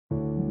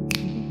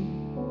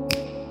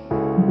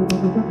Hey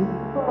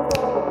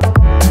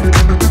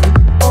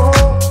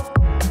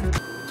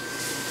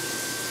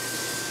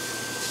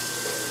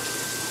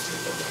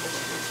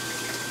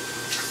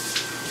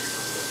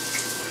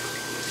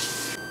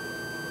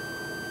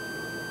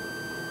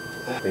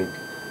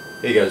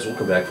guys,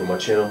 welcome back to my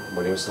channel.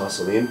 My name is Taha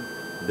Salim,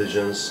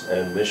 Visions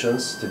and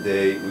Missions.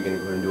 Today we're going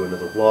to go ahead and do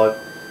another vlog.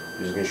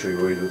 I'm just going to show you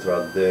what we do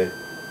throughout the day.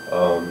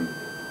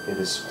 It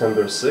is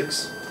September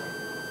 6th.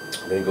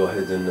 I'm going to go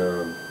ahead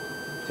and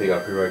take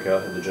our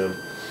pre-workout, hit the gym,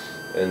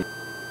 and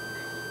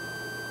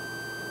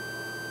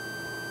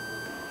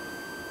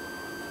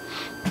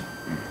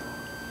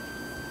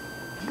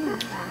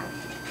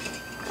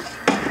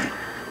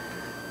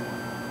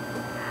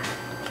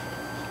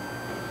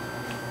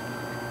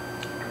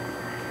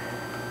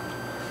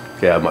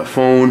okay, I have my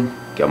phone,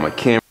 got my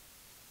camera.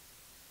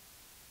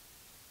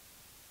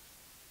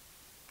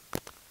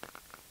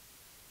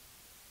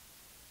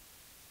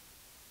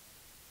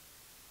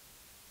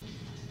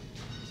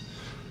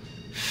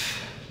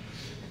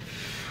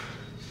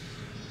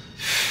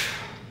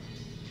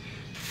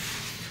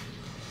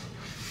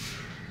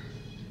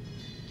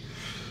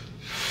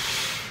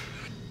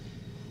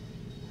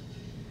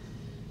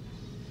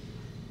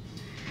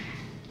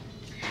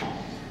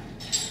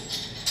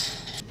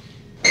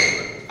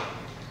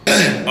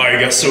 Alright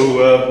guys, so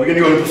we're going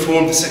to go and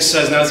perform this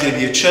exercise now. It's going to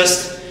be a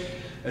chest.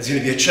 It's going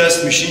to be a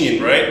chest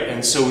machine, right?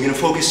 And so we're going to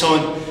focus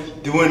on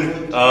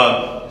doing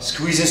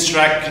squeeze and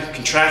stretch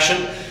contraction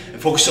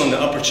and focus on the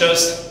upper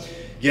chest.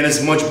 Get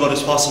as much blood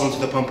as possible into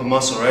the pumping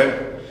muscle,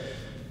 right?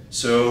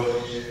 So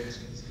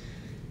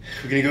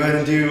we're going to go ahead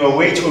and do a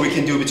weight where we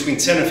can do between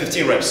 10 and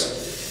 15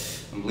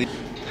 reps.